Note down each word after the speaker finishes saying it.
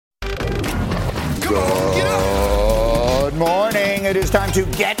Good morning. It is time to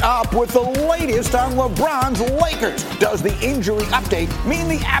get up with the latest on LeBron's Lakers. Does the injury update mean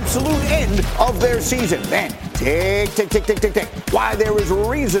the absolute end of their season? Then, tick. Why there is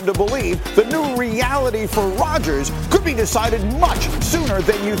reason to believe the new reality for Rodgers could be decided much sooner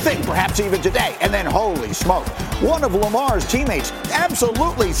than you think, perhaps even today. And then, holy smoke, one of Lamar's teammates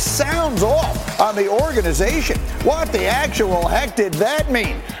absolutely sounds off on the organization. What the actual heck did that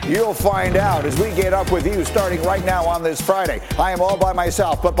mean? You'll find out as we get up with you starting right now on this Friday. I am all by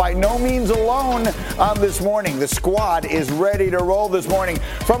myself, but by no means alone on this morning. The squad is ready to roll this morning.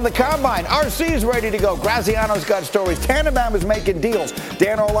 From the Combine, RC's ready to go. Graziano's got stories. Tannenbaum is making deals.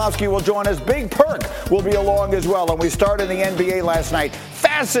 Dan Orlovsky will join us. Big Perk will be along as well. And we started the NBA last night.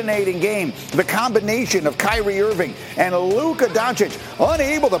 Fascinating game. The combination of Kyrie Irving and Luka Doncic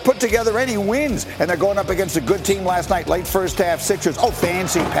unable to put together any wins. And they're going up against a good team last night. Late first half, Sixers. Oh,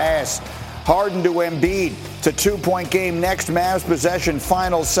 fancy pass. Harden to Embiid. It's a 2-point game. Next Mavs possession,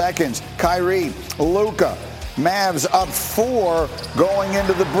 final seconds. Kyrie, Luka. Mavs up 4 going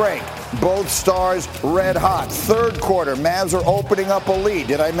into the break. Both stars red hot. Third quarter, Mavs are opening up a lead.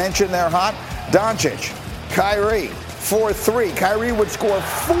 Did I mention they're hot? Doncic, Kyrie, 4-3. Kyrie would score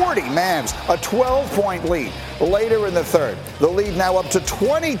 40. Mavs, a 12-point lead. Later in the third, the lead now up to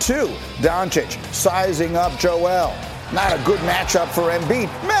 22. Doncic sizing up Joel. Not a good matchup for Embiid.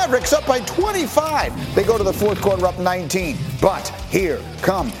 Mavericks up by 25. They go to the fourth quarter up 19. But here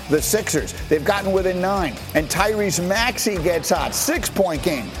come the Sixers. They've gotten within 9. And Tyrese Maxey gets hot. 6-point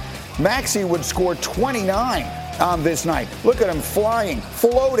game. Maxey would score 29 on this night. Look at him flying,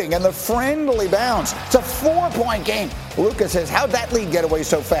 floating, and the friendly bounce. It's a 4-point game. Luka says, how'd that lead get away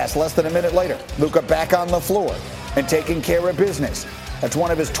so fast? Less than a minute later, Luka back on the floor and taking care of business. That's one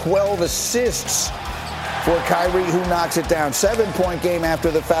of his 12 assists for Kyrie, who knocks it down. 7-point game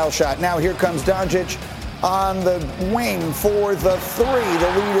after the foul shot. Now here comes Doncic on the wing for the 3.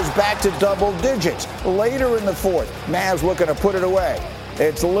 The lead is back to double digits. Later in the fourth, Mavs looking to put it away.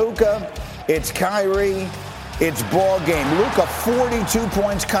 It's Luka, it's Kyrie, it's ball game. Luka 42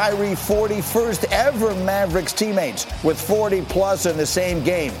 points, Kyrie 40. First ever Mavericks teammates with 40 plus in the same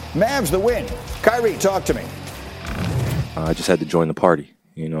game. Mavs the win. Kyrie, talk to me. I just had to join the party,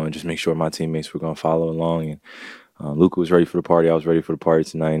 and just make sure my teammates were going to follow along. And Luka was ready for the party. I was ready for the party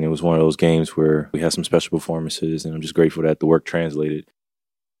tonight. And it was one of those games where we had some special performances, and I'm just grateful that the work translated.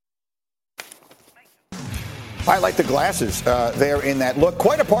 I like the glasses there in that look.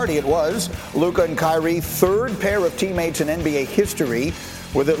 Quite a party it was. Luka and Kyrie, third pair of teammates in NBA history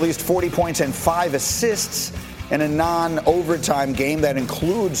with at least 40 points and 5 assists in a non-overtime game that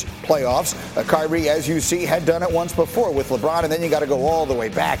includes playoffs. Kyrie, as you see, had done it once before with LeBron, and then you got to go all the way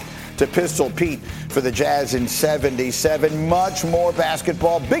back to Pistol Pete for the Jazz in 77. Much more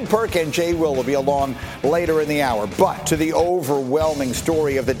basketball. Big Perk and Jay will be along later in the hour. But to the overwhelming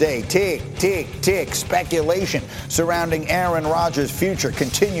story of the day, tick. Speculation surrounding Aaron Rodgers' future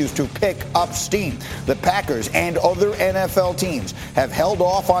continues to pick up steam. The Packers and other NFL teams have held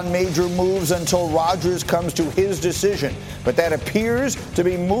off on major moves until Rodgers comes to his decision. But that appears to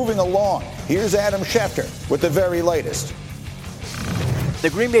be moving along. Here's Adam Schefter with the very latest. The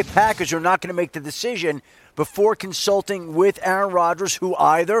Green Bay Packers are not going to make the decision before consulting with Aaron Rodgers, who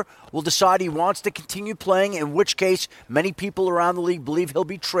either will decide he wants to continue playing, in which case many people around the league believe he'll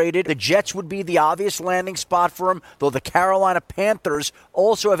be traded. The Jets would be the obvious landing spot for him, though the Carolina Panthers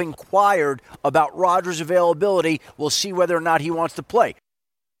also have inquired about Rodgers' availability. We'll see whether or not he wants to play.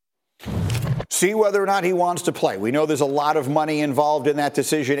 See whether or not he wants to play. We know there's a lot of money involved in that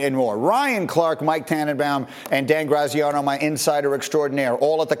decision and more. Ryan Clark, Mike Tannenbaum, and Dan Graziano, my insider extraordinaire,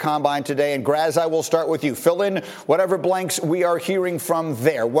 all at the Combine today. And Graz, I will start with you. Fill in whatever blanks we are hearing from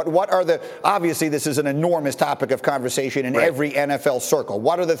there. What are the, obviously this is an enormous topic of conversation in every NFL circle.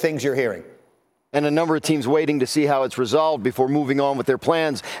 What are the things you're hearing? And a number of teams waiting to see how it's resolved before moving on with their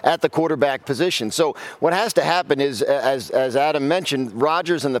plans at the quarterback position. So what has to happen is, as Adam mentioned,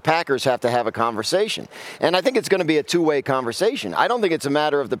 Rodgers and the Packers have to have a conversation. And I think it's going to be a two-way conversation. I don't think it's a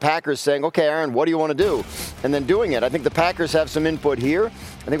matter of the Packers saying, okay, Aaron, what do you want to do? And then doing it. I think the Packers have some input here.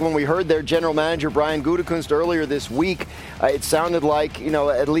 I think when we heard their general manager, Brian Gutekunst, earlier this week, it sounded like,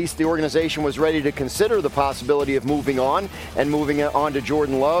 at least the organization was ready to consider the possibility of moving on to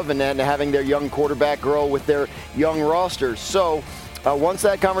Jordan Love and then having their young quarterback grow with their young rosters. So once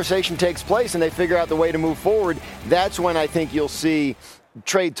that conversation takes place and they figure out the way to move forward, that's when I think you'll see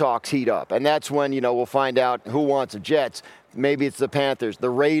trade talks heat up. And that's when, we'll find out who wants the Jets. Maybe it's the Panthers. The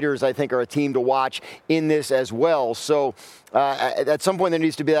Raiders, I think, are a team to watch in this as well. So At some point, there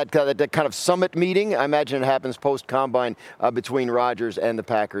needs to be that kind of summit meeting. I imagine it happens post-combine between Rodgers and the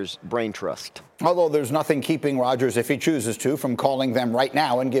Packers brain trust. Although there's nothing keeping Rodgers, if he chooses to, from calling them right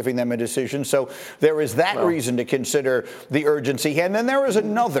now and giving them a decision. So there is that reason to consider the urgency. And then there is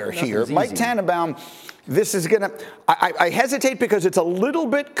another here. Mike Tannenbaum, this is going to – I hesitate because it's a little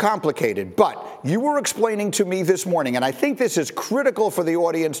bit complicated. But you were explaining to me this morning, and I think this is critical for the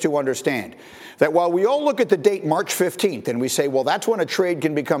audience to understand, that while we all look at the date March 15th and we say, well, that's when a trade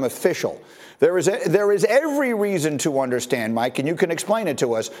can become official, there is every reason to understand, Mike, and you can explain it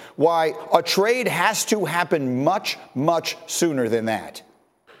to us, why a trade has to happen much, much sooner than that.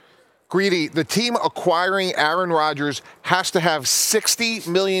 Greedy, the team acquiring Aaron Rodgers has to have $60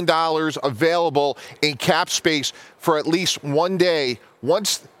 million available in cap space for at least 1 day.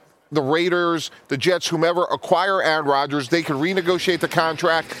 Once the Raiders, the Jets, whomever acquire Aaron Rodgers, they can renegotiate the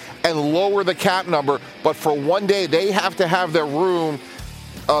contract and lower the cap number. But for 1 day, they have to have their room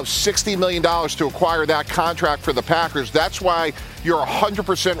of $60 million to acquire that contract for the Packers. That's why you're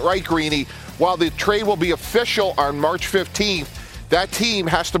 100% right, Greeny. While the trade will be official on March 15th, that team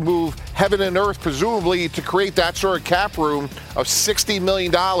has to move heaven and earth, presumably, to create that sort of cap room of $60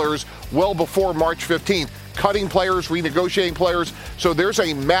 million well before March 15th. Cutting players, renegotiating players. So there's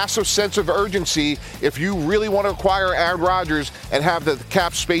a massive sense of urgency if you really want to acquire Aaron Rodgers and have the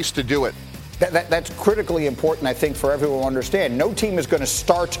cap space to do it. That's critically important, I think, for everyone to understand. No team is going to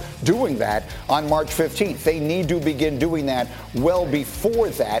start doing that on March 15th. They need to begin doing that well before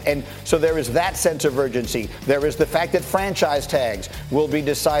that. And so there is that sense of urgency. There is the fact that franchise tags will be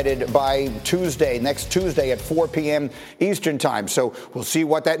decided by Tuesday, next Tuesday at 4 p.m. Eastern time. So we'll see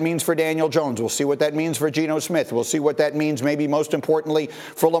what that means for Daniel Jones. We'll see what that means for Geno Smith. We'll see what that means, maybe most importantly,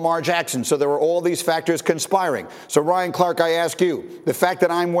 for Lamar Jackson. So there are all these factors conspiring. So Ryan Clark, I ask you, the fact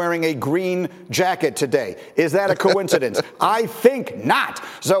that I'm wearing a green jacket today, is that a coincidence? I think not.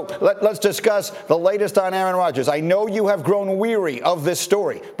 So let's discuss the latest on Aaron Rodgers. I know you have grown weary of this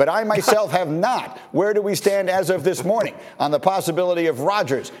story, but I myself have not. Where do we stand as of this morning on the possibility of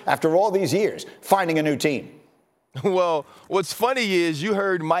Rodgers, after all these years, finding a new team? Well, what's funny is you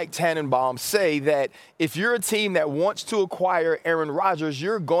heard Mike Tannenbaum say that if you're a team that wants to acquire Aaron Rodgers,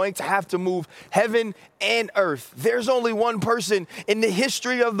 you're going to have to move heaven and earth. There's only one person in the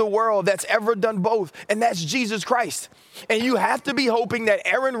history of the world that's ever done both, and that's Jesus Christ. And you have to be hoping that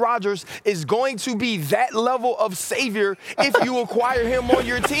Aaron Rodgers is going to be that level of savior if you acquire him on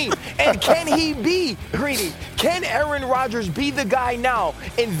your team. And can he be, Greeny? Can Aaron Rodgers be the guy now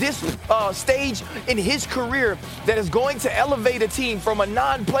in this stage in his career that is going to elevate a team from a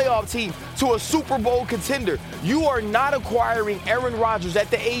non-playoff team to a Super Bowl contender? You are not acquiring Aaron Rodgers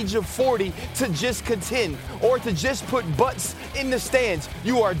at the age of 40 to just contend or to just put butts in the stands.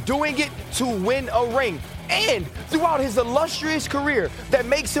 You are doing it to win a ring. And throughout his illustrious career that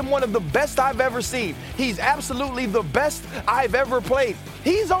makes him one of the best I've ever seen, he's absolutely the best I've ever played.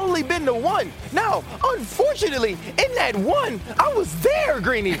 He's only been to one. Now, unfortunately, in that one, I was there,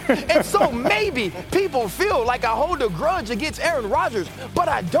 Greeny. And so maybe people feel like I hold a grudge against Aaron Rodgers, but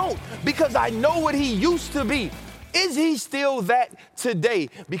I don't, because I know what he used to be. Is he still that today?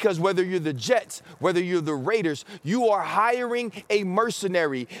 Because whether you're the Jets, whether you're the Raiders, you are hiring a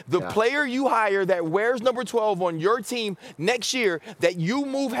mercenary. The player you hire that wears number 12 on your team next year that you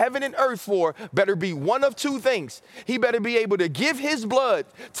move heaven and earth for better be one of two things. He better be able to give his blood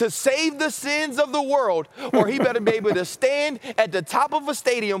to save the sins of the world, or he better be able to stand at the top of a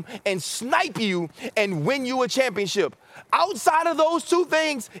stadium and snipe you and win you a championship. Outside of those two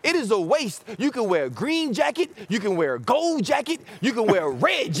things, it is a waste. You can wear a green jacket, you can wear a gold jacket, you can wear a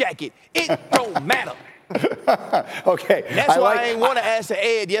red jacket. It don't matter. Okay. That's why I ain't want to ask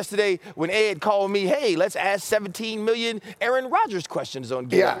Ed yesterday when Ed called me, hey, let's ask 17 million Aaron Rodgers questions on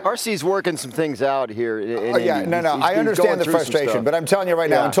Get Yeah, RC's working some things out here. I understand the frustration, but I'm telling you right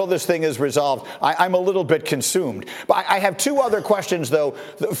now, until this thing is resolved, I'm a little bit consumed. But I have two other questions, though,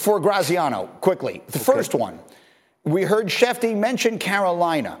 for Graziano, quickly. The first one, we heard Shefty mention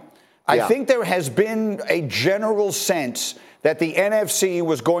Carolina. I think there has been a general sense that the NFC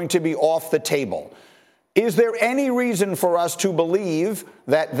was going to be off the table. Is there any reason for us to believe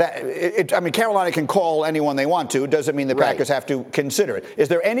that Carolina can call anyone they want to. It doesn't mean the Packers have to consider it. Is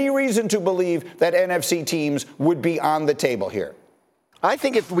there any reason to believe that NFC teams would be on the table here? I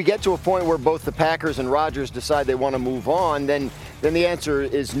think if we get to a point where both the Packers and Rodgers decide they want to move on, then the answer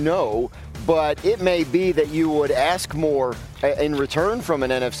is no. But it may be that you would ask more in return from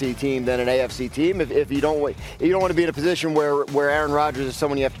an NFC team than an AFC team if you don't want to be in a position where Aaron Rodgers is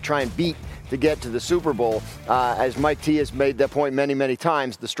someone you have to try and beat to get to the Super Bowl. As Mike T has made that point many, many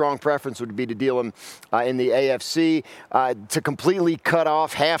times, the strong preference would be to deal him in the AFC. To completely cut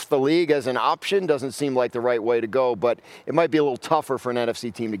off half the league as an option doesn't seem like the right way to go, but it might be a little tougher for an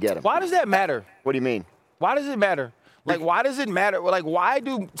NFC team to get him. Why does that matter? What do you mean? Why does it matter? Like, why does it matter? Like, why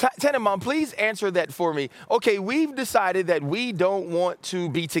do Tenenbaum, please answer that for me. Okay, we've decided that we don't want to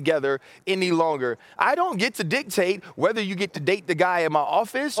be together any longer. I don't get to dictate whether you get to date the guy in my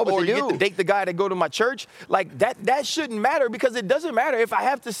office or you get to date the guy that go to my church. Like, that shouldn't matter, because it doesn't matter if I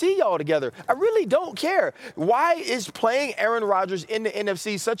have to see y'all together. I really don't care. Why is playing Aaron Rodgers in the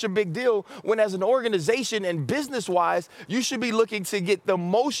NFC such a big deal when, as an organization and business-wise, you should be looking to get the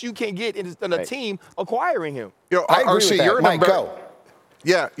most you can get in a team acquiring him? I agree with that. You're Mike, go.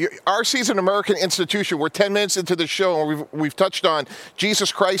 Yeah, RC's an American institution. We're 10 minutes into the show, and we've touched on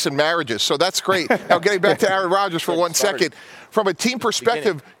Jesus Christ and marriages, so that's great. Now, getting back to Aaron Rodgers for 1 second. From a team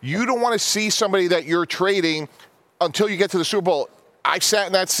perspective, you don't want to see somebody that you're trading until you get to the Super Bowl. I sat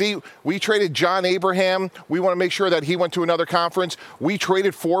in that seat. We traded John Abraham. We want to make sure that he went to another conference. We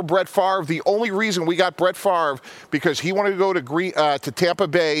traded for Brett Favre. The only reason we got Brett Favre because he wanted to go to Tampa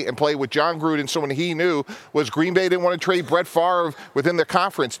Bay and play with John Gruden. Someone he knew was Green Bay didn't want to trade Brett Favre within the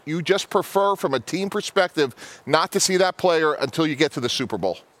conference. You just prefer, from a team perspective, not to see that player until you get to the Super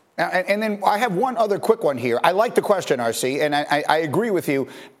Bowl. And then I have one other quick one here. I like the question, RC, and I agree with you.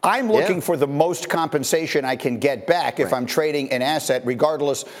 I'm looking for the most compensation I can get back if I'm trading an asset,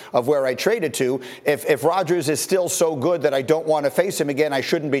 regardless of where I trade it to. If Rodgers is still so good that I don't want to face him again, I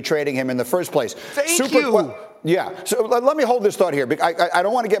shouldn't be trading him in the first place. Thank you. Yeah. So let me hold this thought here. I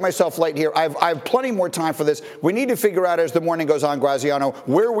don't want to get myself late here. I have plenty more time for this. We need to figure out, as the morning goes on, Graziano,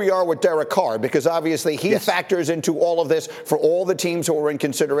 where we are with Derek Carr, because obviously he factors into all of this for all the teams who are in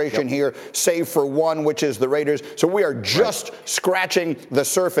consideration here, save for one, which is the Raiders. So we are just scratching the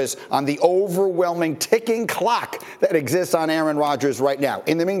surface on the overwhelming ticking clock that exists on Aaron Rodgers right now.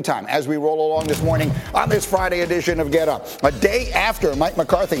 In the meantime, as we roll along this morning on this Friday edition of Get Up, a day after Mike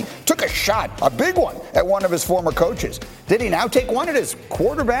McCarthy took a shot, a big one, at one of his former coaches. Did he now take one at his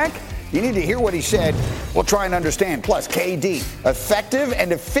quarterback? You need to hear what he said. We'll try and understand. Plus, KD, effective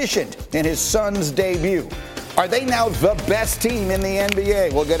and efficient in his son's debut. Are they now the best team in the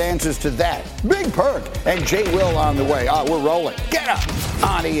NBA? We'll get answers to that. Big perk. And Jay Will on the way. We're rolling. Get Up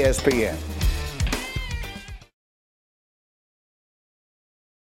on ESPN.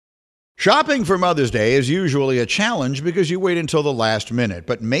 Shopping for Mother's Day is usually a challenge because you wait until the last minute,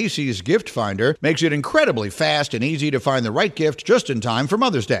 but Macy's Gift Finder makes it incredibly fast and easy to find the right gift just in time for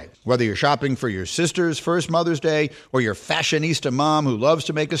Mother's Day. Whether you're shopping for your sister's first Mother's Day or your fashionista mom who loves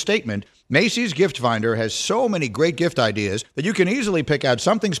to make a statement, Macy's Gift Finder has so many great gift ideas that you can easily pick out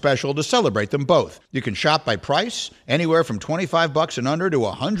something special to celebrate them both. You can shop by price, anywhere from $25 and under to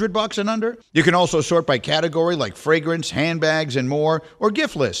 $100 and under. You can also sort by category like fragrance, handbags, and more, or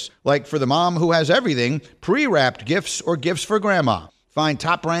gift lists, like for the mom who has everything, pre-wrapped gifts or gifts for grandma. Find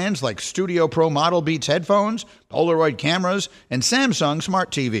top brands like Studio Pro Model Beats headphones, Polaroid cameras, and Samsung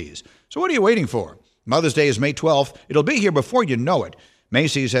smart TVs. So what are you waiting for? Mother's Day is May 12th. It'll be here before you know it.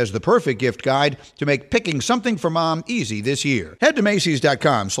 Macy's has the perfect gift guide to make picking something for mom easy this year. Head to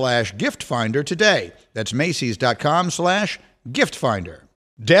Macys.com/giftfinder today. That's Macys.com/giftfinder.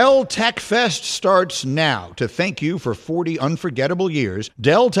 Dell Tech Fest starts now. To thank you for 40 unforgettable years,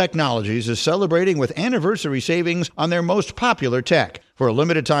 Dell Technologies is celebrating with anniversary savings on their most popular tech. For a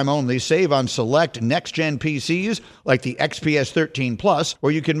limited time only, save on select next-gen PCs like the XPS 13 Plus,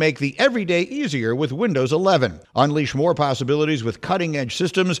 where you can make the everyday easier with Windows 11. Unleash more possibilities with cutting-edge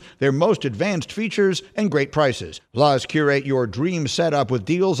systems, their most advanced features, and great prices. Plus, curate your dream setup with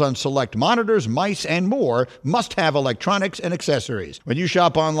deals on select monitors, mice, and more must-have electronics and accessories. When you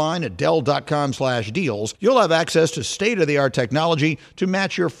shop online at Dell.com/deals, you'll have access to state-of-the-art technology to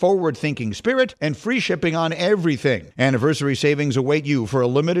match your forward-thinking spirit and free shipping on everything. Anniversary savings await you for a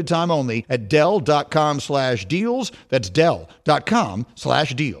limited time only at Dell.com/deals. That's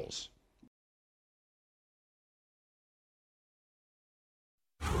Dell.com/deals.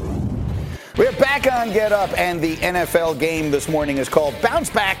 We're back on Get Up, and the NFL game this morning is called Bounce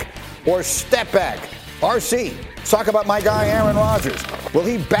Back or Step Back. RC, let's talk about my guy Aaron Rodgers. Will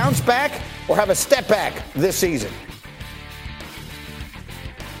he bounce back or have a step back this season?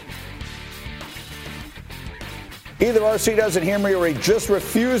 Either RC doesn't hear me or he just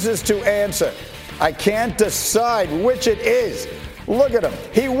refuses to answer. I can't decide which it is. Look at him.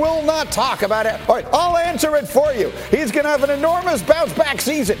 He will not talk about it. All right, I'll answer it for you. He's going to have an enormous bounce-back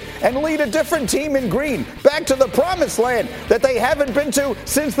season and lead a different team in green back to the promised land that they haven't been to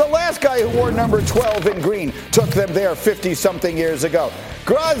since the last guy who wore number 12 in green took them there 50-something years ago.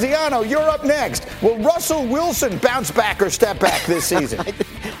 Graziano, you're up next. Will Russell Wilson bounce back or step back this season?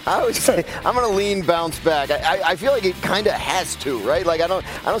 I would say I'm going to lean bounce back. I feel like it kind of has to, right? Like I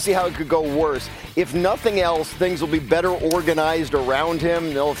don't see how it could go worse. If nothing else, things will be better organized around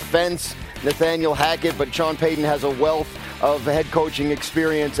him. No offense, Nathaniel Hackett, but Sean Payton has a wealth of head coaching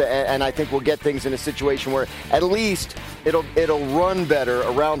experience, and I think we'll get things in a situation where at least it'll run better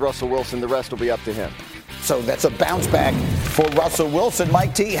around Russell Wilson. The rest will be up to him. So that's a bounce back for Russell Wilson.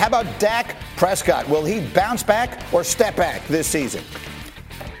 Mike T, how about Dak Prescott? Will he bounce back or step back this season?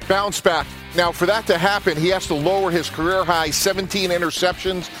 Bounce back. Now, for that to happen, he has to lower his career high 17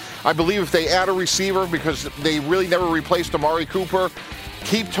 interceptions. I believe if they add a receiver, because they really never replaced Amari Cooper,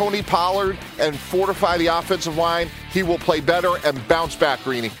 keep Tony Pollard and fortify the offensive line, he will play better and bounce back,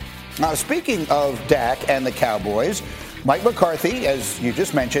 Greeny. Now, speaking of Dak and the Cowboys, Mike McCarthy, as you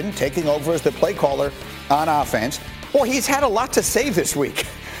just mentioned, taking over as the play caller on offense. Boy, he's had a lot to say this week.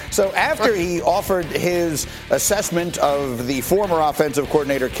 So after he offered his assessment of the former offensive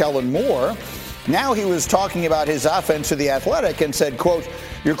coordinator, Kellen Moore, now he was talking about his offense to The Athletic and said, quote,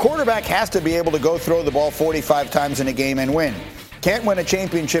 your quarterback has to be able to go throw the ball 45 times in a game and win. Can't win a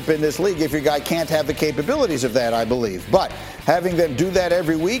championship in this league if your guy can't have the capabilities of that, I believe. But having them do that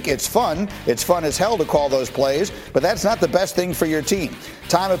every week, it's fun. It's fun as hell to call those plays, but that's not the best thing for your team.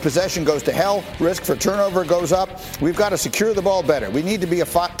 Time of possession goes to hell. Risk for turnover goes up. We've got to secure the ball better. We need to be a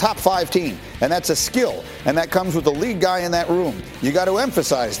top 5 team, and that's a skill, and that comes with the lead guy in that room. You got to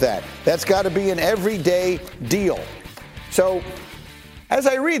emphasize that. That's got to be an everyday deal. So as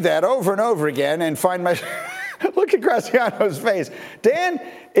I read that over and over again and find my... Look at Graziano's face. Dan,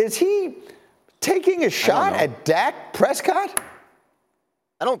 is he taking a shot at Dak Prescott?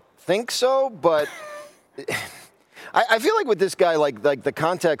 I don't think so, but I feel like with this guy, like the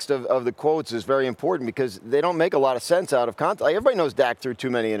context of the quotes is very important because they don't make a lot of sense out of context. Like everybody knows Dak threw too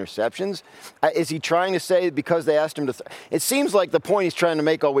many interceptions. Is he trying to say because they asked him to it seems like the point he's trying to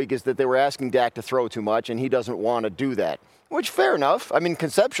make all week is that they were asking Dak to throw too much, and he doesn't want to do that. Which, fair enough. I mean,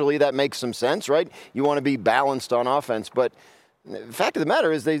 conceptually, that makes some sense, right? You want to be balanced on offense. But the fact of the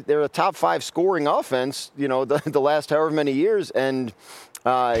matter is they're a top 5 scoring offense, you know, the last however many years. And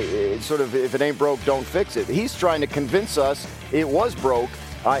it's sort of, if it ain't broke, don't fix it. He's trying to convince us it was broke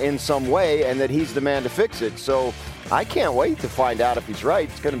in some way and that he's the man to fix it. So I can't wait to find out if he's right.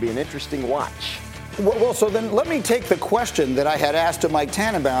 It's going to be an interesting watch. Well, so then let me take the question that I had asked to Mike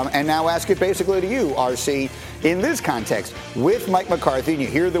Tannenbaum and now ask it basically to you, RC. In this context, with Mike McCarthy, and you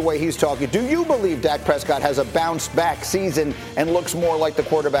hear the way he's talking, do you believe Dak Prescott has a bounce-back season and looks more like the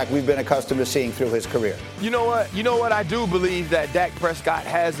quarterback we've been accustomed to seeing through his career? You know what? I do believe that Dak Prescott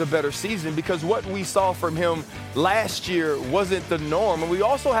has a better season because what we saw from him last year wasn't the norm. And we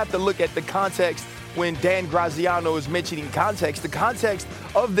also have to look at the context when Dan Graziano is mentioning context, the context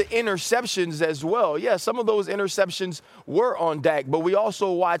of the interceptions as well. Yeah, some of those interceptions were on Dak, but we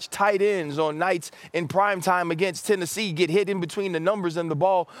also watched tight ends on nights in prime time against Tennessee get hit in between the numbers and the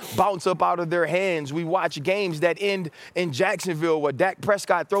ball bounce up out of their hands. We watch games that end in Jacksonville where Dak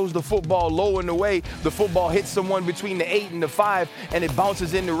Prescott throws the football low and away. The football hits someone between the 8 and the 5, and it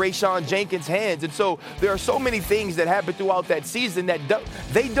bounces into Rayshawn Jenkins' hands. And so there are so many things that happen throughout that season that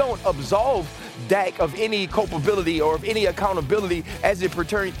they don't absolve Dak of any culpability or of any accountability as it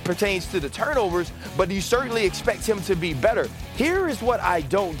pertains to the turnovers, but you certainly expect him to be better. Here is what I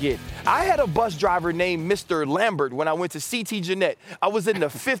don't get. I had a bus driver named Mr. Lambert when I went to CT Jeanette. I was in the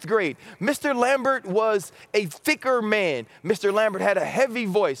 5th grade. Mr. Lambert was a thicker man. Mr. Lambert had a heavy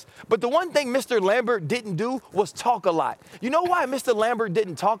voice. But the one thing Mr. Lambert didn't do was talk a lot. You know why Mr. Lambert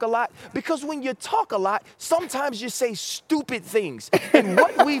didn't talk a lot? Because when you talk a lot, sometimes you say stupid things. And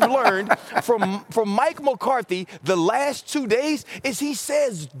what we've learned from Mike McCarthy the last 2 days is he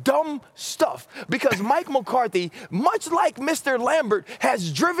says dumb stuff. Because Mike McCarthy, much like Mr. Lambert,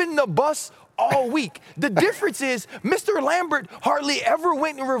 has driven the bus all week. The difference is Mr. Lambert hardly ever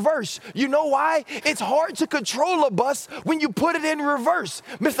went in reverse. You know why? It's hard to control a bus when you put it in reverse.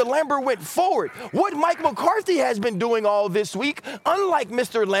 Mr. Lambert went forward. What Mike McCarthy has been doing all this week, unlike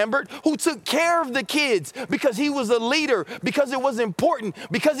Mr. Lambert, who took care of the kids because he was a leader, because it was important,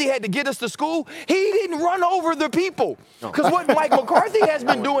 because he had to get us to school, he didn't run over the people. Because what Mike McCarthy has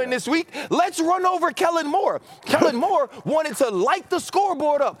been doing this week, let's run over Kellen Moore. Kellen Moore wanted to light the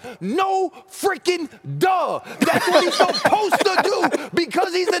scoreboard up. No freaking duh. That's what he's supposed to do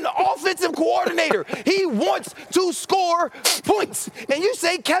because he's an offensive coordinator. He wants to score points. And you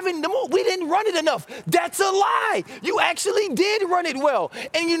say, Kevin, we didn't run it enough. That's a lie. You actually did run it well.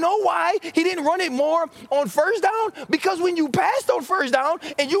 And you know why he didn't run it more on first down? Because when you passed on first down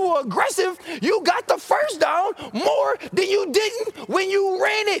and you were aggressive, you got the first down more than you didn't when you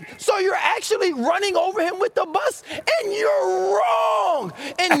ran it. So you're actually running over him with the bus, and you're wrong.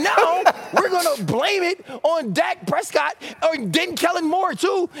 And now we're going to blame it on Dak Prescott, or then Kellen Moore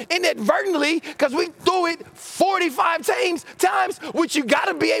too, inadvertently, because we threw it 45 times, which you got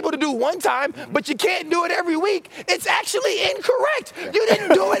to be able to do one time, but you can't do it every week. It's actually incorrect. You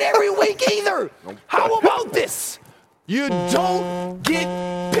didn't do it every week either. How about this? You don't get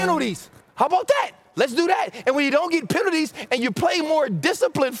penalties. How about that? Let's do that. And when you don't get penalties and you play more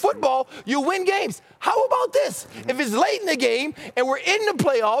disciplined football, you win games. How about this? If it's late in the game and we're in the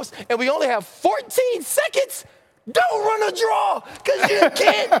playoffs and we only have 14 seconds, don't run a draw because you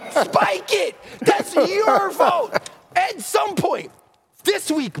can't spike it. That's your fault. At some point this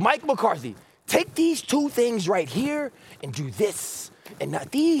week, Mike McCarthy, take these two things right here and do this, and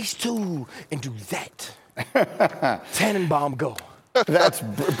not these two and do that. Tannenbaum, go. That's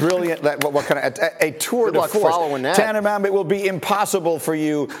brilliant. What kind of a tour de force? Following that. Tannenbaum, it will be impossible for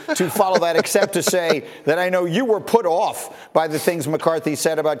you to follow that, except to say that I know you were put off by the things McCarthy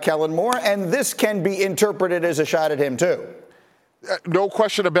said about Kellen Moore, and this can be interpreted as a shot at him too. No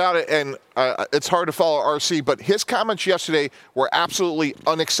question about it, and it's hard to follow RC, but his comments yesterday were absolutely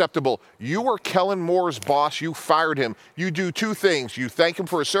unacceptable. You were Kellen Moore's boss. You fired him. You do two things. You thank him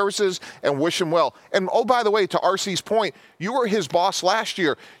for his services and wish him well. And, oh, by the way, to RC's point, you were his boss last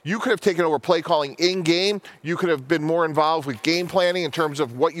year. You could have taken over play calling in-game. You could have been more involved with game planning in terms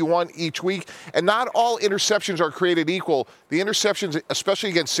of what you want each week. And not all interceptions are created equal. The interceptions, especially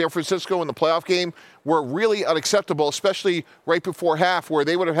against San Francisco in the playoff game, were really unacceptable, especially right before half where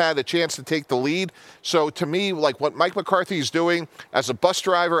they would have had a chance to take the lead. So to me, like what Mike McCarthy is doing as a bus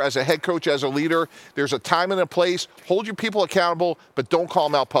driver, as a head coach, as a leader, there's a time and a place. Hold your people accountable, but don't call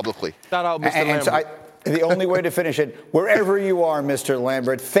them out publicly. Shout out, Mr. Lambert. The only way to finish it, wherever you are, Mr.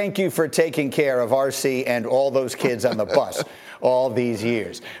 Lambert, thank you for taking care of RC and all those kids on the bus all these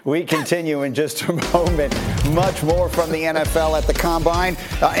years. We continue in just a moment. Much more from the NFL at the Combine,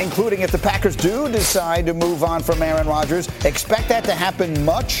 including if the Packers do decide to move on from Aaron Rodgers. Expect that to happen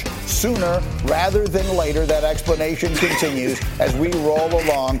much sooner rather than later. That explanation continues as we roll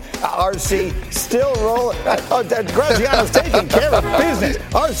along. RC still rolling. Graziano's taking care of business.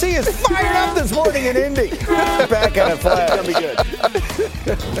 RC is fired up this morning in Indy. Back in a flash. It's going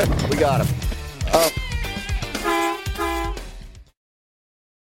to be good. We got him.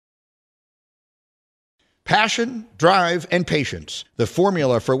 Passion, drive, and patience. The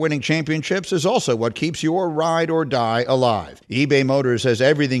formula for winning championships is also what keeps your ride or die alive. eBay Motors has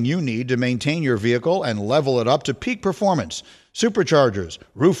everything you need to maintain your vehicle and level it up to peak performance. Superchargers,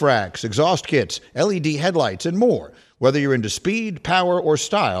 roof racks, exhaust kits, LED headlights, and more. Whether you're into speed, power, or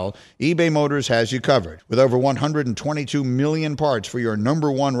style, eBay Motors has you covered. With over 122 million parts for your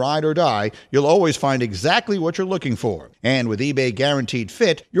number one ride or die, you'll always find exactly what you're looking for. And with eBay Guaranteed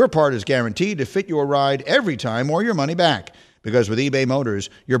Fit, your part is guaranteed to fit your ride every time or your money back. Because with eBay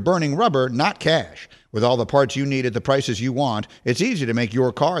Motors, you're burning rubber, not cash. With all the parts you need at the prices you want, it's easy to make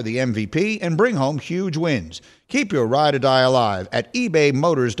your car the MVP and bring home huge wins. Keep your ride or die alive at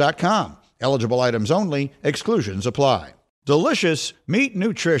ebaymotors.com. Eligible items only. Exclusions apply. Delicious, meet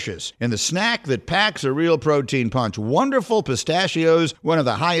nutritious. In the snack that packs a real protein punch, Wonderful Pistachios, one of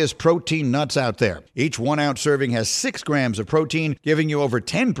the highest protein nuts out there. Each 1 ounce serving has 6 grams of protein, giving you over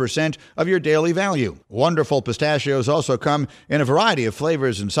 10% of your daily value. Wonderful Pistachios also come in a variety of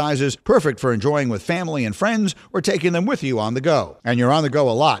flavors and sizes, perfect for enjoying with family and friends or taking them with you on the go. And you're on the go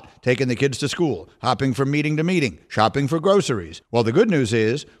a lot, taking the kids to school, hopping from meeting to meeting, shopping for groceries. Well, the good news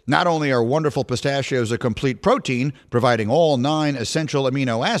is, not only are Wonderful Pistachios a complete protein, providing all 9 essential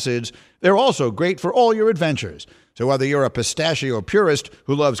amino acids, they're also great for all your adventures. So whether you're a pistachio purist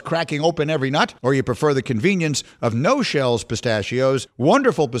who loves cracking open every nut, or you prefer the convenience of no-shells pistachios,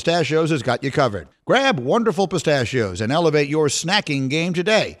 Wonderful Pistachios has got you covered. Grab Wonderful Pistachios and elevate your snacking game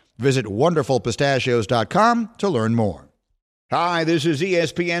today. Visit wonderfulpistachios.com to learn more. Hi, this is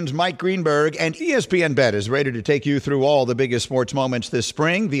ESPN's Mike Greenberg, and ESPN Bet is ready to take you through all the biggest sports moments this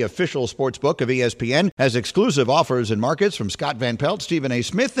spring. The official sports book of ESPN has exclusive offers and markets from Scott Van Pelt, Stephen A.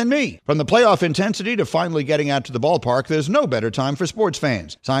 Smith, and me. From the playoff intensity to finally getting out to the ballpark, there's no better time for sports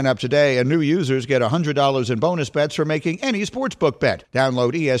fans. Sign up today, and new users get $100 in bonus bets for making any sportsbook bet.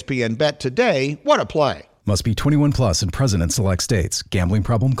 Download ESPN Bet today. What a play. Must be 21 plus and present in select states. Gambling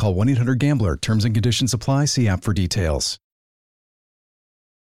problem? Call 1-800-GAMBLER. Terms and conditions apply. See app for details.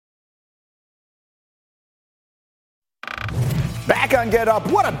 Back on Get Up.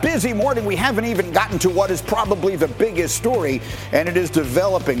 What a busy morning. We haven't even gotten to what is probably the biggest story, and it is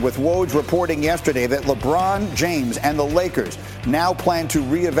developing with Woj reporting yesterday that LeBron James and the Lakers now plan to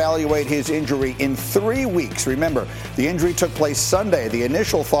reevaluate his injury in 3 weeks. Remember, the injury took place Sunday. The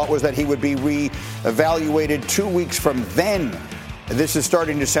initial thought was that he would be reevaluated 2 weeks from then. This is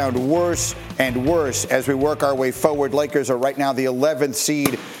starting to sound worse and worse as we work our way forward. Lakers are right now the 11th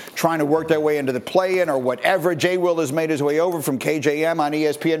seed, trying to work their way into the play-in or whatever. Jay Will has made his way over from KJM on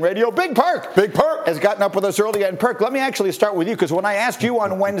ESPN Radio. Big Perk has gotten up with us early. And Perk, let me actually start with you, because when I asked you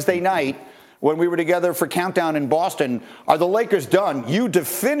on Wednesday night, when we were together for Countdown in Boston, are the Lakers done? You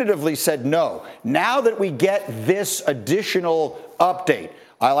definitively said no. Now that we get this additional update,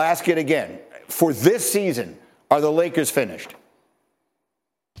 I'll ask it again. For this season, are the Lakers finished?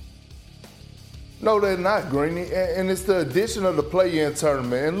 No, they're not, Greeny. And it's the addition of the play-in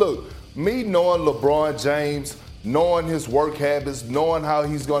tournament. And look, me knowing LeBron James, knowing his work habits, knowing how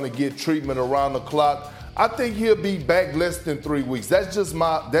he's going to get treatment around the clock, I think he'll be back less than 3 weeks. That's just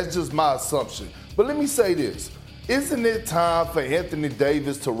my assumption. But let me say this. Isn't it time for Anthony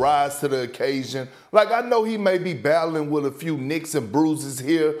Davis to rise to the occasion? Like, I know he may be battling with a few nicks and bruises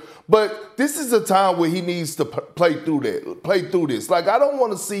here, but this is a time where he needs to play through this. Like, I don't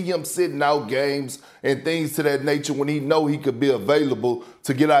want to see him sitting out games and things to that nature when he know he could be available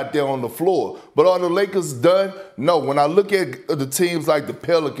to get out there on the floor. But are the Lakers done? No. When I look at the teams like the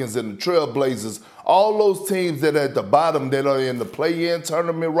Pelicans and the Trailblazers, all those teams that are at the bottom that are in the play-in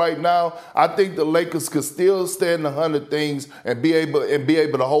tournament right now, I think the Lakers could still stand 100 things and be able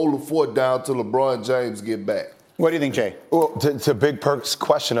to hold the fort down till LeBron James get back. What do you think, Jay? Well, to Big Perk's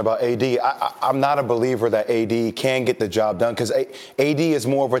question about AD, I'm not a believer that AD can get the job done, because AD is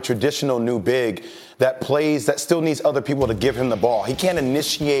more of a traditional new big that still needs other people to give him the ball. He can't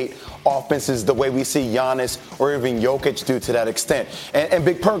initiate offenses the way we see Giannis or even Jokic do to that extent. And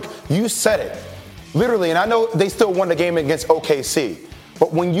Big Perk, you said it. Literally, and I know they still won the game against OKC,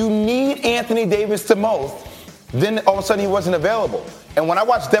 but when you need Anthony Davis the most, then all of a sudden he wasn't available. And when I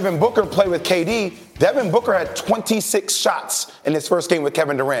watched Devin Booker play with KD, Devin Booker had 26 shots in his first game with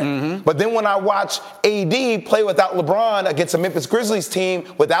Kevin Durant. Mm-hmm. But then when I watched AD play without LeBron against a Memphis Grizzlies team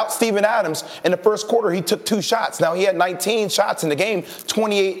without Steven Adams, in the first quarter he took 2 shots. Now he had 19 shots in the game,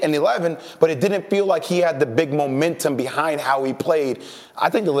 28 and 11, but it didn't feel like he had the big momentum behind how he played. I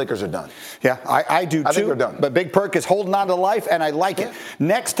think the Lakers are done. Yeah, I do too. I think they're done. But Big Perk is holding on to life, and I like it.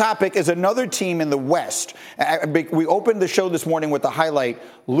 Next topic is another team in the West. We opened the show this morning with the highlight.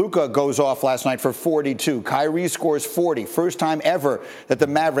 Luka goes off last night for 42. Kyrie scores 40. First time ever that the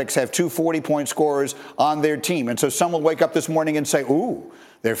Mavericks have 2 40-point scorers on their team. And so some will wake up this morning and say, ooh,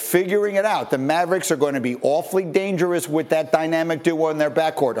 they're figuring it out. The Mavericks are going to be awfully dangerous with that dynamic duo in their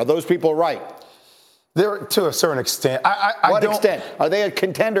backcourt. Are those people right? They're to a certain extent. What extent? Are they a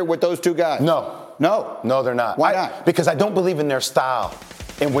contender with those two guys? No, they're not. Why not? Because I don't believe in their style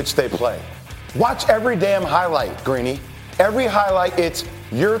in which they play. Watch every damn highlight, Greeny. Every highlight, it's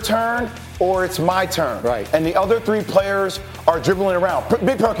your turn or it's my turn. Right. And the other 3 players are dribbling around.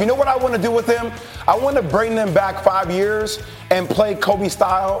 Big Perk, you know what I want to do with them? I want to bring them back 5 years and play Kobe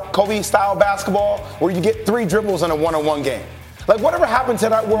style basketball, where you get 3 dribbles in a one-on-one game. Like, whatever happened to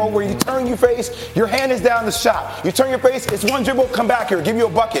that world where you turn your face, your hand is down the shot. You turn your face, it's 1 dribble, come back here, give you a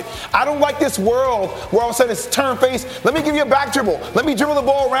bucket. I don't like this world where all of a sudden it's turn face, let me give you a back dribble. Let me dribble the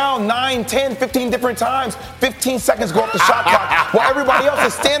ball around 9, 10, 15 different times. 15 seconds go up the shot clock while everybody else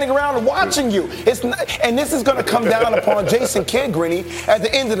is standing around watching you. And this is going to come down upon Jason Kidd, Greeny, at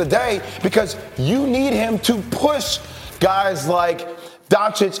the end of the day, because you need him to push guys like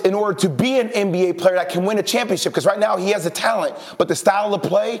Doncic in order to be an NBA player that can win a championship, because right now he has the talent, but the style of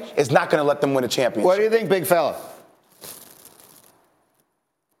play is not going to let them win a championship. What do you think, big fella?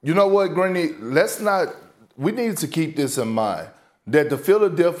 You know what, Greeny? We need to keep this in mind, that the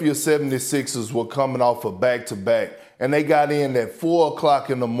Philadelphia 76ers were coming off a back-to-back, and they got in at 4 o'clock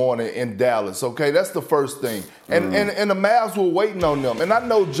in the morning in Dallas, okay? That's the first thing. And the Mavs were waiting on them. And I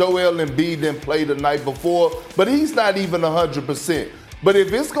know Joel Embiid didn't play the night before, but he's not even 100%. But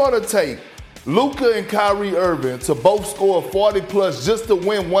if it's going to take Luka and Kyrie Irving to both score 40-plus just to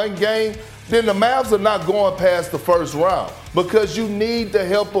win one game, then the Mavs are not going past the first round, because you need the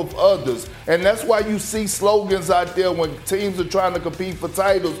help of others. And that's why you see slogans out there when teams are trying to compete for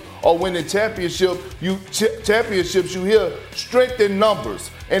titles or winning championships, you hear strength in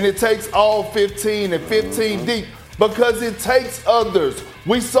numbers. And it takes all 15 and 15 deep. because it takes others.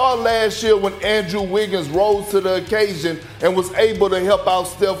 We saw last year when Andrew Wiggins rose to the occasion and was able to help out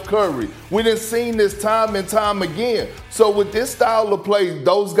Steph Curry. We done seen this time and time again. So with this style of play,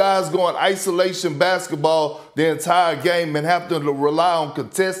 those guys going isolation basketball the entire game and have to rely on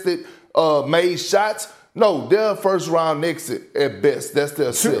contested made shots, no, they're a first-round exit at best. That's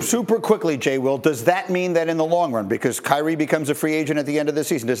their super quickly, Jay Will, does that mean that in the long run, because Kyrie becomes a free agent at the end of the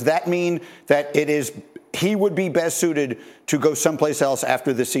season, does that mean that he would be best suited to go someplace else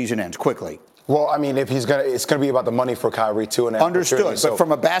after the season ends? Quickly. Well, I mean, it's gonna be about the money for Kyrie too. And understood, but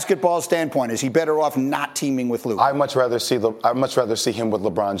from a basketball standpoint, is he better off not teaming with Luke? I'd much rather see him with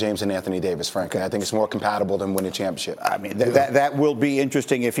LeBron James and Anthony Davis. Frankly, I think it's more compatible than winning a championship. I mean, that will be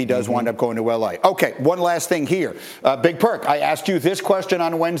interesting if he does wind up going to LA. Okay, one last thing here, Big Perk. I asked you this question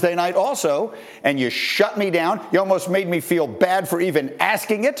on Wednesday night also, and you shut me down. You almost made me feel bad for even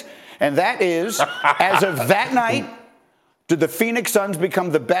asking it, and that is, as of that night, did the Phoenix Suns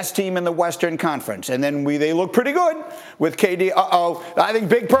become the best team in the Western Conference? And then they look pretty good with KD. I think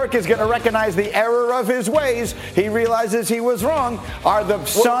Big Perk is going to recognize the error of his ways. He realizes he was wrong. Are the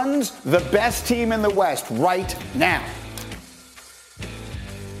Suns the best team in the West right now?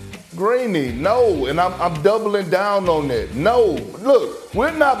 Greeny, no, and I'm doubling down on that. No, look,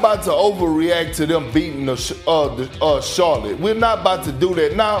 we're not about to overreact to them beating Charlotte. We're not about to do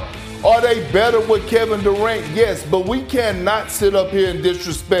that. Now, are they better with Kevin Durant? Yes, but we cannot sit up here and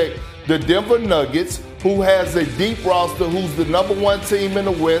disrespect the Denver Nuggets, who has a deep roster, who's the number one team in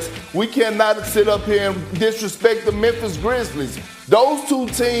the West. We cannot sit up here and disrespect the Memphis Grizzlies. Those two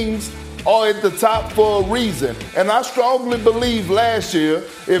teams are at the top for a reason. And I strongly believe last year,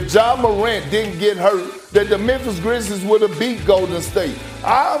 if Ja Morant didn't get hurt, that the Memphis Grizzlies would have beat Golden State.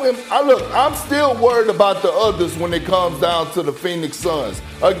 I'm still worried about the others when it comes down to the Phoenix Suns.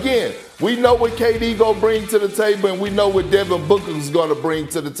 Again, we know what KD going to bring to the table, and we know what Devin Booker is going to bring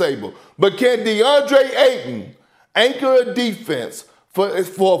to the table. But can DeAndre Ayton anchor a defense for a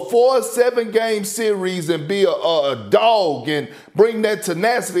 4-7 game series and be a dog and bring that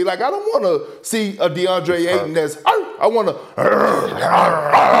tenacity? Like, I don't want to see a DeAndre Ayton that's, I want to,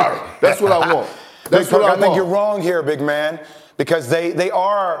 that's what I want. That's what I want. I think you're wrong here, big man, because they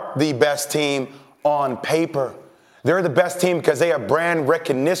are the best team on paper. They're the best team because they have brand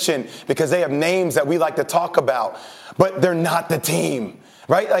recognition, because they have names that we like to talk about, but they're not the team.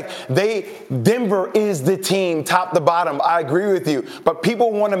 Right? Like, Denver is the team, top to bottom. I agree with you. But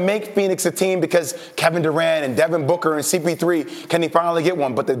people want to make Phoenix a team because Kevin Durant and Devin Booker and CP3, can he finally get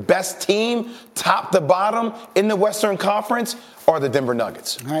one? But the best team, top to bottom, in the Western Conference are the Denver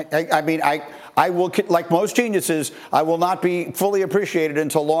Nuggets. I will, like most geniuses, I will not be fully appreciated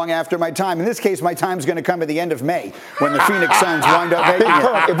until long after my time. In this case, my time's going to come at the end of May when the Phoenix Suns wind up making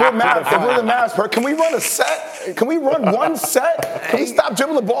it. If we're the Mavs, can we run a set? Can we run one set? Can we stop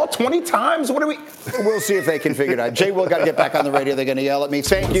dribbling the ball 20 times? What do we? We'll see if they can figure it out. Jay Will got to get back on the radio. They're going to yell at me.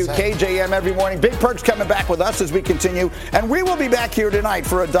 Thank you, KJM, every morning. Big Perk's coming back with us as we continue. And we will be back here tonight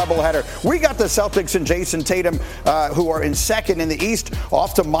for a doubleheader. We got the Celtics and Jason Tatum, who are in second in the East,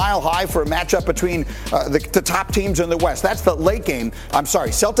 off to Mile High for a matchup between the top teams in the West. That's the late game. I'm sorry,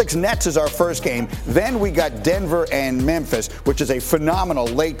 Celtics-Nets is our first game. Then we got Denver and Memphis, which is a phenomenal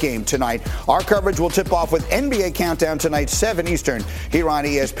late game tonight. Our coverage will tip off with NBA Countdown tonight, 7 Eastern, here on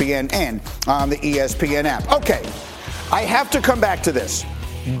ESPN and on the ESPN app. Okay, I have to come back to this.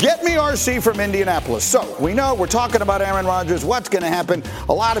 Get me RC from Indianapolis. So we know we're talking about Aaron Rodgers. What's going to happen?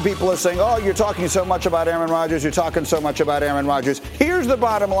 A lot of people are saying, oh, you're talking so much about Aaron Rodgers. You're talking so much about Aaron Rodgers. Here's the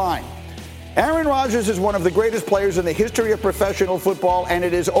bottom line. Aaron Rodgers is one of the greatest players in the history of professional football, and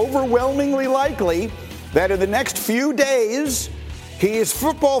it is overwhelmingly likely that in the next few days, his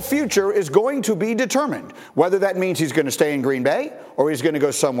football future is going to be determined. Whether that means he's going to stay in Green Bay, or he's going to go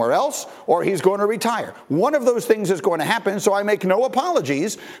somewhere else, or he's going to retire. One of those things is going to happen, so I make no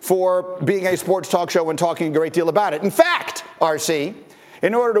apologies for being a sports talk show and talking a great deal about it. In fact, RC,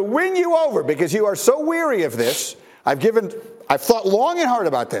 in order to win you over, because you are so weary of this, I've thought long and hard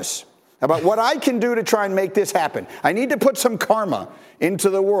about this, about what I can do to try and make this happen. I need to put some karma into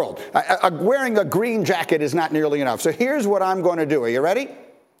the world. Wearing a green jacket is not nearly enough. So here's what I'm going to do. Are you ready?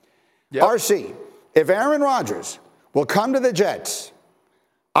 Yep. RC, if Aaron Rodgers will come to the Jets,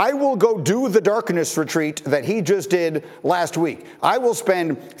 I will go do the darkness retreat that he just did last week. I will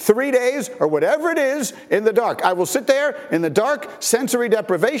spend 3 days or whatever it is in the dark. I will sit there in the dark, sensory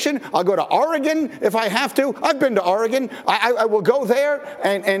deprivation. I'll go to Oregon if I have to. I've been to Oregon. I will go there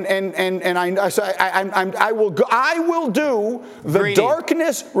and I will do the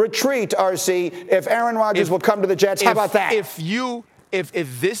darkness retreat, RC, if Aaron Rodgers will come to the Jets. How about that? If you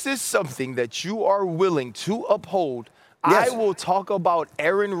if this is something that you are willing to uphold, Yes. I will talk about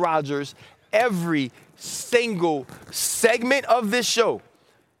Aaron Rodgers every single segment of this show.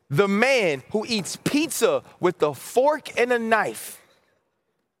 The man who eats pizza with a fork and a knife.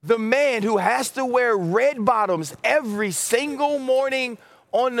 The man who has to wear red bottoms every single morning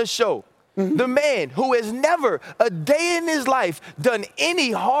on the show. Mm-hmm. The man who has never a day in his life done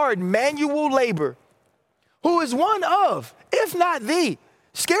any hard manual labor. Who is one of, if not the,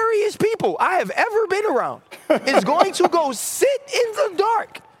 scariest people I have ever been around, is going to go sit in the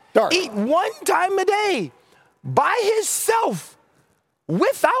dark, eat one time a day, by himself,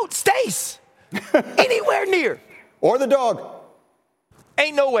 without Stace, anywhere near. Or the dog.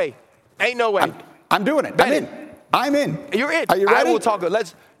 Ain't no way. Ain't no way. I'm doing it. I'm in. You're in. Are you ready? I will talk.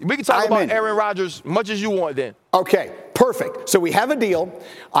 We can talk about Aaron Rodgers much as you want then. Okay, perfect. So we have a deal.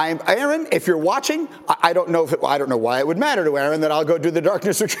 Aaron, if you're watching, I don't know why it would matter to Aaron that I'll go do the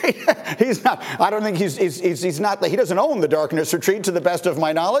darkness retreat. He's not. I don't think he's not. He doesn't own the darkness retreat, to the best of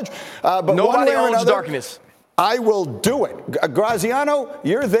my knowledge. But nobody owns darkness. I will do it. Graziano,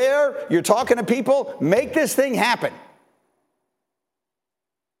 you're there. You're talking to people. Make this thing happen.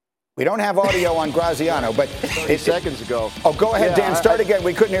 We don't have audio on Graziano, but 30 seconds ago. Oh, go ahead, Dan. Start again.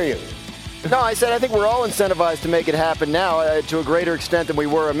 We couldn't hear you. No, I said I think we're all incentivized to make it happen now to a greater extent than we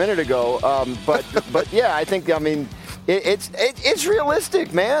were a minute ago. But yeah, I think it's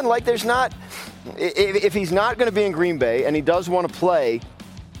realistic, man. Like there's not if he's not going to be in Green Bay and he does want to play,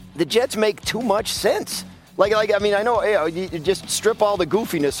 the Jets make too much sense. I mean, I know you just strip all the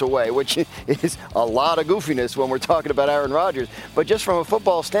goofiness away, which is a lot of goofiness when we're talking about Aaron Rodgers. But just from a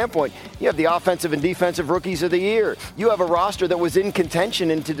football standpoint, you have the offensive and defensive rookies of the year. You have a roster that was in contention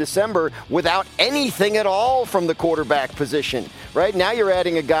into December without anything at all from the quarterback position. Right now you're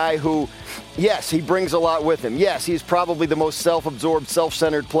adding a guy who, yes, he brings a lot with him. Yes, he's probably the most self-absorbed,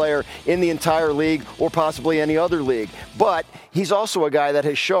 self-centered player in the entire league or possibly any other league. But he's also a guy that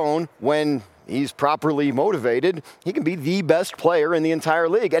has shown when he's properly motivated, he can be the best player in the entire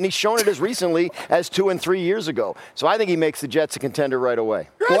league. And he's shown it as recently as 2 and 3 years ago. So I think he makes the Jets a contender right away.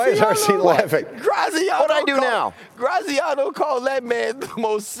 Why is RC laughing? What'd I do now? Graziano called that man the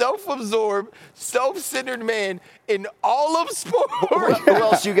most self-absorbed, self-centered man in all of sports. Who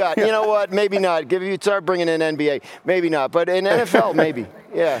else you got? You know what? Maybe not. You start bringing in NBA. Maybe not. But in NFL, maybe.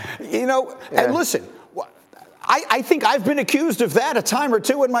 Yeah. And listen, I think I've been accused of that a time or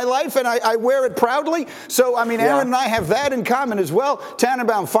two in my life, and I wear it proudly. So, I mean, Aaron and I have that in common as well.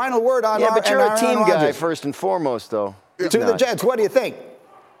 Tannenbaum, final word on but you're a team guy Rodgers. first and foremost, though. To the Jets, what do you think?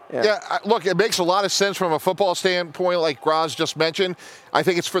 Look, it makes a lot of sense from a football standpoint, like Graz just mentioned. I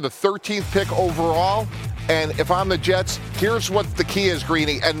think it's for the 13th pick overall. And if I'm the Jets, here's what the key is,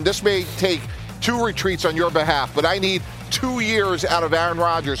 Greeny. And this may take 2 retreats on your behalf, but I need 2 years out of Aaron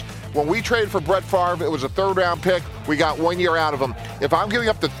Rodgers. When we traded for Brett Favre, it was a 3rd-round pick. We got 1 year out of him. If I'm giving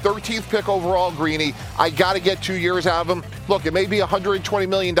up the 13th pick overall, Greeny, I got to get 2 years out of him. Look, it may be $120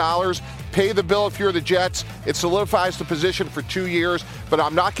 million. Pay the bill if you're the Jets. It solidifies the position for 2 years. But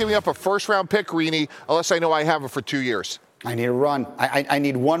I'm not giving up a 1st-round pick, Greeny, unless I know I have it for 2 years. I need a run. I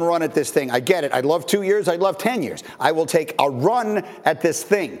need one run at this thing. I get it. I'd love 2 years. I'd love 10 years. I will take a run at this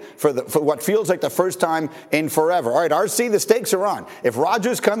thing for what feels like the first time in forever. All right, RC, the stakes are on. If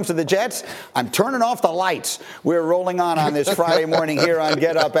Rodgers comes to the Jets, I'm turning off the lights. We're rolling on this Friday morning here on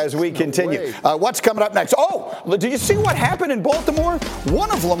Get Up as we continue. What's coming up next? Oh, did you see what happened in Baltimore?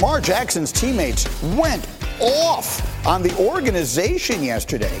 One of Lamar Jackson's teammates went off on the organization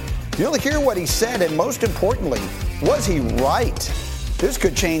yesterday. You'll hear what he said, and most importantly, was he right? This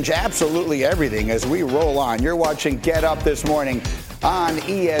could change absolutely everything as we roll on. You're watching Get Up this morning on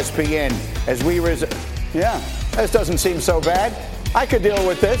ESPN as we this doesn't seem so bad. I could deal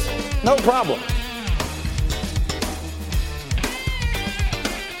with this. No problem.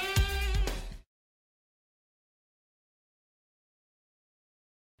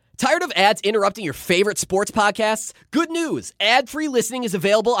 Tired of ads interrupting your favorite sports podcasts? Good news! Ad-free listening is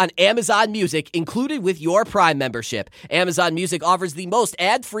available on Amazon Music, included with your Prime membership. Amazon Music offers the most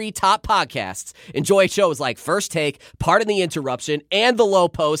ad-free top podcasts. Enjoy shows like First Take, Pardon the Interruption, and The Low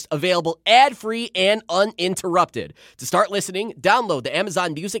Post, available ad-free and uninterrupted. To start listening, download the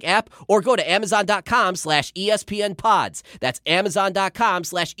Amazon Music app or go to amazon.com/ESPNpods. That's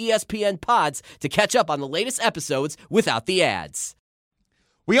amazon.com/ESPNpods to catch up on the latest episodes without the ads.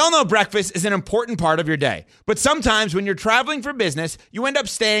 We all know breakfast is an important part of your day, but sometimes when you're traveling for business, you end up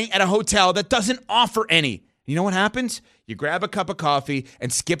staying at a hotel that doesn't offer any. You know what happens? You grab a cup of coffee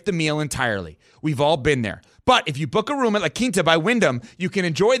and skip the meal entirely. We've all been there. But if you book a room at La Quinta by Wyndham, you can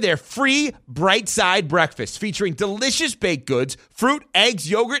enjoy their free Bright Side breakfast featuring delicious baked goods, fruit, eggs,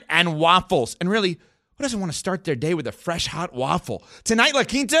 yogurt, and waffles. And really, who doesn't want to start their day with a fresh, hot waffle? Tonight, La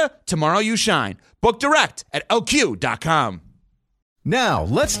Quinta, tomorrow you shine. Book direct at LQ.com. Now,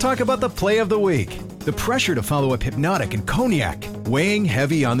 let's talk about the play of the week. The pressure to follow up Hypnotic and Cognac, weighing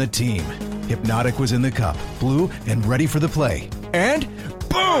heavy on the team. Hypnotic was in the cup, blue, and ready for the play. And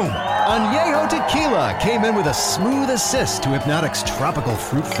boom! Añejo Tequila came in with a smooth assist to Hypnotic's tropical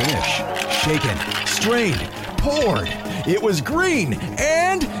fruit finish. Shaken, strained, poured. It was green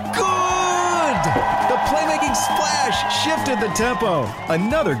and good! The playmaking splash shifted the tempo.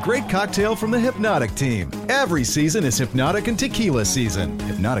 Another great cocktail from the Hypnotic team. Every season is Hypnotic and Tequila season.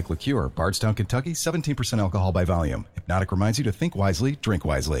 Hypnotic Liqueur, Bardstown, Kentucky, 17% alcohol by volume. Hypnotic reminds you to think wisely, drink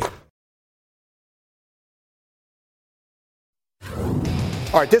wisely.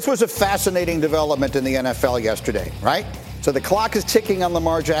 All right, this was a fascinating development in the NFL yesterday, right? So the clock is ticking on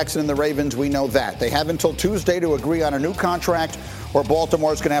Lamar Jackson and the Ravens. We know that. They have until Tuesday to agree on a new contract, or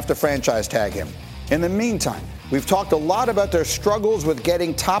Baltimore's going to have to franchise tag him. In the meantime, we've talked a lot about their struggles with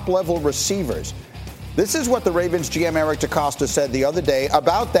getting top-level receivers. This is what the Ravens GM Eric DeCosta said the other day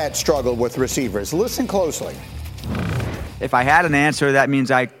about that struggle with receivers. Listen closely. If I had an answer, that means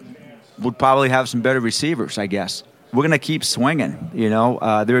I would probably have some better receivers, I guess. We're going to keep swinging, you know.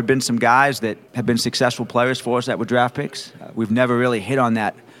 There have been some guys that have been successful players for us that were draft picks. We've never really hit on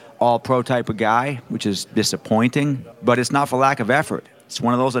that all-pro type of guy, which is disappointing. But it's not for lack of effort. It's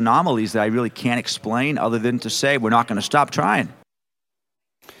one of those anomalies that I really can't explain other than to say we're not going to stop trying.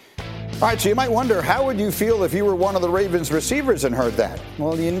 All right, so you might wonder, how would you feel if you were one of the Ravens receivers and heard that?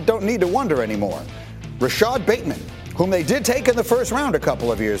 Well, you don't need to wonder anymore. Rashad Bateman, whom they did take in the first round a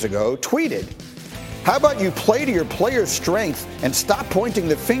couple of years ago, tweeted, "How about you play to your player's strength and stop pointing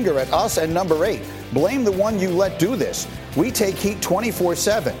the finger at us and number 8? Blame the one you let do this. We take heat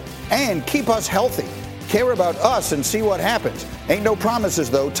 24/7. And keep us healthy. Care about us and see what happens. Ain't no promises,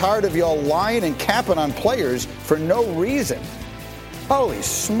 though. Tired of y'all lying and capping on players for no reason." Holy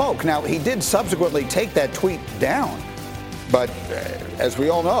smoke. Now, he did subsequently take that tweet down. But as we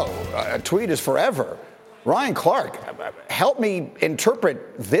all know, a tweet is forever. Ryan Clark, help me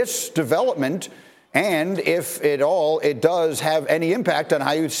interpret this development, and if at all it does have any impact on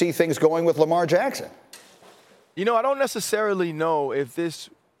how you see things going with Lamar Jackson. You know, I don't necessarily know if this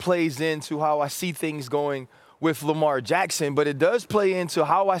plays into how I see things going with Lamar Jackson, but it does play into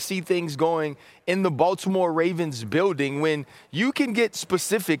how I see things going in the Baltimore Ravens building when you can get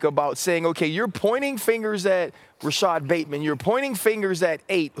specific about saying, okay, you're pointing fingers at Rashad Bateman, you're pointing fingers at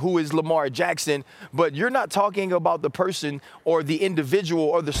 8, who is Lamar Jackson, but you're not talking about the person or the individual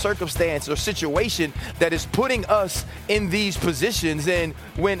or the circumstance or situation that is putting us in these positions. And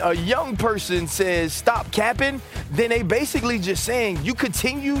when a young person says stop capping, then they basically just saying you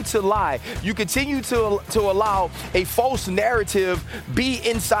continue to lie, you continue to allow a false narrative be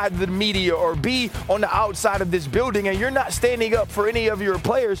inside the media or be on the outside of this building, and you're not standing up for any of your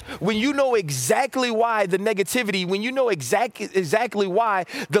players when you know exactly why the negativity, when you know exactly why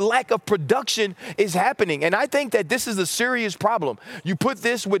the lack of production is happening. And I think that this is a serious problem. You put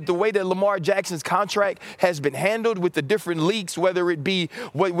this with the way that Lamar Jackson's contract has been handled with the different leaks, whether it be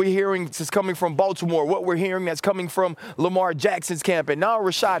what we're hearing is coming from Baltimore, what we're hearing that's coming from Lamar Jackson's camp, and now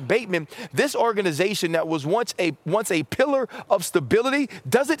Rashad Bateman. This organization that was once a pillar of stability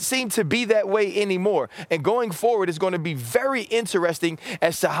doesn't seem to be that way anymore. And going forward is going to be very interesting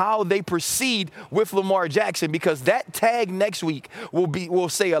as to how they proceed with Lamar Jackson, because that tag next week will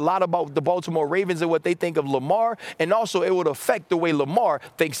say a lot about the Baltimore Ravens and what they think of Lamar, and also it would affect the way Lamar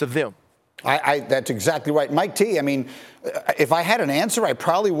thinks of them. That's exactly right. Mike T, I mean, if I had an answer, I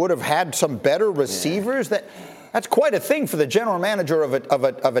probably would have had some better receivers. That's quite a thing for the general manager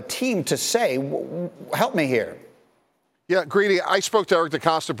of a team to say. Help me here. Yeah, Greedy, I spoke to Eric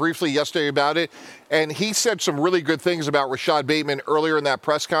DeCosta briefly yesterday about it, and he said some really good things about Rashad Bateman earlier in that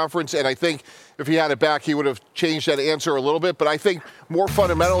press conference, and I think if he had it back, he would have changed that answer a little bit. But I think more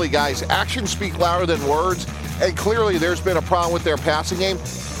fundamentally, guys, actions speak louder than words, and clearly there's been a problem with their passing game.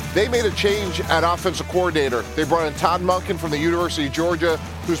 They made a change at offensive coordinator. They brought in Todd Monken from the University of Georgia,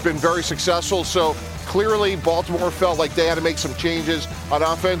 who's been very successful. So clearly Baltimore felt like they had to make some changes on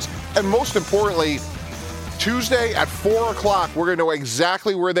offense. And most importantly, Tuesday at 4 o'clock, we're going to know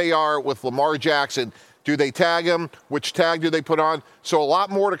exactly where they are with Lamar Jackson. Do they tag him? Which tag do they put on? So a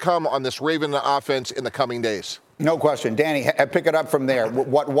lot more to come on this Raven offense in the coming days. No question. Danny, pick it up from there.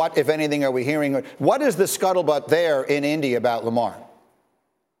 What, if anything, are we hearing? What is the scuttlebutt there in Indy about Lamar?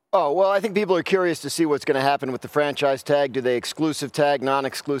 Oh, well, I think people are curious to see what's going to happen with the franchise tag. Do they exclusive tag,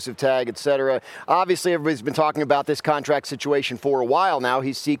 non-exclusive tag, et cetera? Obviously, everybody's been talking about this contract situation for a while now.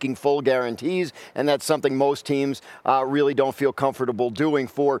 He's seeking full guarantees, and that's something most teams really don't feel comfortable doing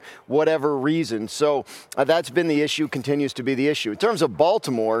for whatever reason. So that's been the issue, continues to be the issue. In terms of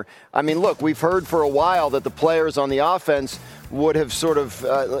Baltimore, I mean, look, we've heard for a while that the players on the offense would have sort of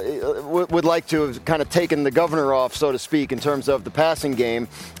would like to have kind of taken the governor off, so to speak, in terms of the passing game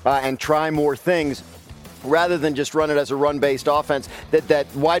and try more things rather than just run it as a run-based offense that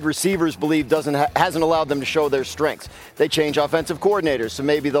wide receivers believe hasn't allowed them to show their strengths. They change offensive coordinators, so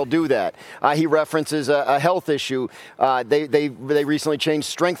maybe they'll do that. He references a health issue. They recently changed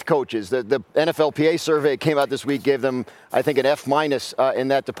strength coaches. The NFLPA survey came out this week, gave them, I think, an F- in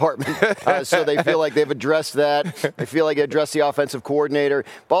that department. So they feel like they've addressed that. They feel like they addressed the offensive coordinator.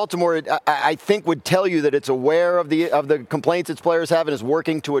 Baltimore, I think, would tell you that it's aware of the complaints its players have and is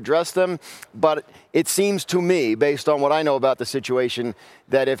working to address them, but it seems to me, based on what I know about the situation,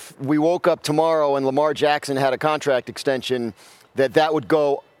 that if we woke up tomorrow and Lamar Jackson had a contract extension, that would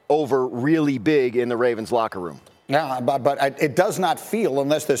go over really big in the Ravens locker room. Yeah, but it does not feel,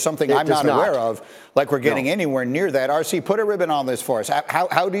 unless there's something I'm not aware of, like we're getting anywhere near that. RC, put a ribbon on this for us.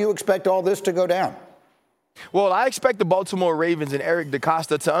 How do you expect all this to go down? Well, I expect the Baltimore Ravens and Eric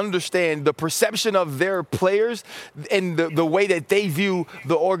DeCosta to understand the perception of their players and the way that they view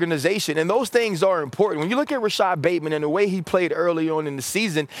the organization. And those things are important. When you look at Rashad Bateman and the way he played early on in the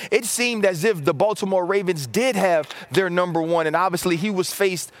season, it seemed as if the Baltimore Ravens did have their number one. And obviously he was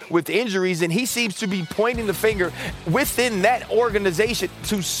faced with injuries, and he seems to be pointing the finger within that organization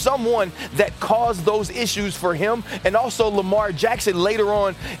to someone that caused those issues for him and also Lamar Jackson later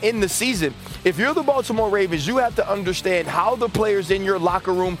on in the season. If you're the Baltimore Ravens, you have to understand how the players in your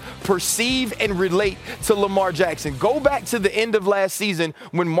locker room perceive and relate to Lamar Jackson. Go back to the end of last season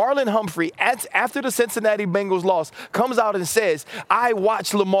when Marlon Humphrey, after the Cincinnati Bengals loss, comes out and says, I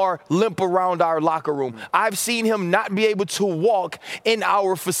watched Lamar limp around our locker room. I've seen him not be able to walk in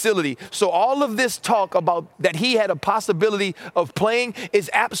our facility. So all of this talk about that he had a possibility of playing is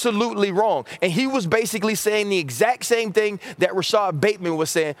absolutely wrong. And he was basically saying the exact same thing that Rashad Bateman was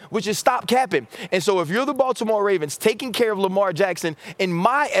saying, which is stop capping. And so if you're the Baltimore Ravens, taking care of Lamar Jackson, in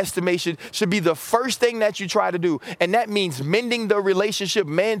my estimation, should be the first thing that you try to do. And that means mending the relationship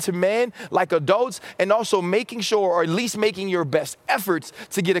man to man like adults, and also making sure, or at least making your best efforts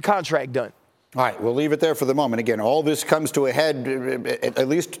to get a contract done. All right, we'll leave it there for the moment. Again, all this comes to a head, at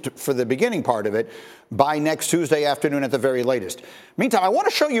least for the beginning part of it, by next Tuesday afternoon at the very latest. Meantime, I want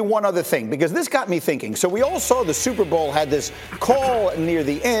to show you one other thing, because this got me thinking. So we all saw the Super Bowl had this call near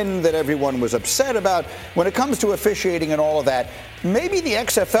the end that everyone was upset about. When it comes to officiating and all of that, maybe the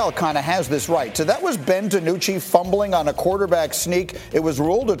XFL kind of has this right. So that was Ben DiNucci fumbling on a quarterback sneak. It was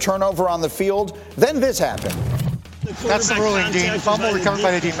ruled a turnover on the field. Then this happened. That's the ruling, Dean. Fumble recovered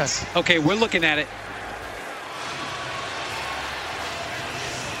by the defense. Okay, we're looking at it.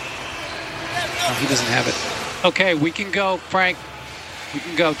 Oh, he doesn't have it. Okay, we can go, Frank. We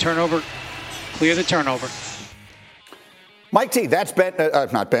can go. Turnover. Clear the turnover. Mike T, that's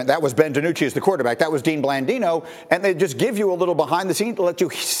that was Ben DiNucci as the quarterback. That was Dean Blandino. And they just give you a little behind the scenes to let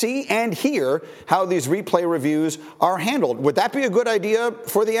you see and hear how these replay reviews are handled. Would that be a good idea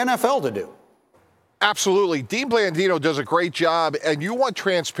for the NFL to do? Absolutely. Dean Blandino does a great job, and you want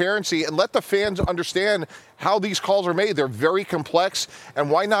transparency and let the fans understand how these calls are made. They're very complex, and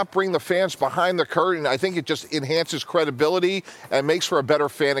why not bring the fans behind the curtain? I think it just enhances credibility and makes for a better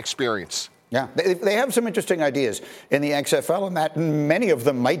fan experience. Yeah, they have some interesting ideas in the XFL, and that many of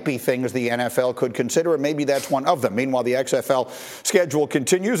them might be things the NFL could consider, and maybe that's one of them. Meanwhile, the XFL schedule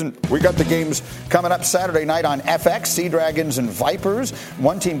continues, and we got the games coming up Saturday night on FX, Sea Dragons and Vipers.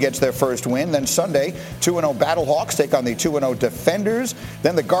 One team gets their first win. Then Sunday, 2-0 Battlehawks take on the 2-0 Defenders.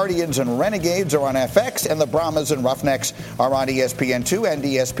 Then the Guardians and Renegades are on FX, and the Brahmas and Roughnecks are on ESPN2 and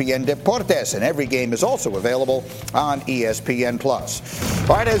ESPN Deportes. And every game is also available on ESPN+.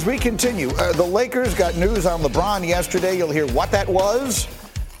 All right, as we continue, the Lakers got news on LeBron yesterday. You'll hear what that was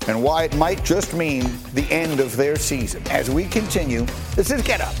and why it might just mean the end of their season. As we continue, this is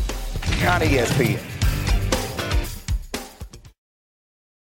Get Up on ESPN.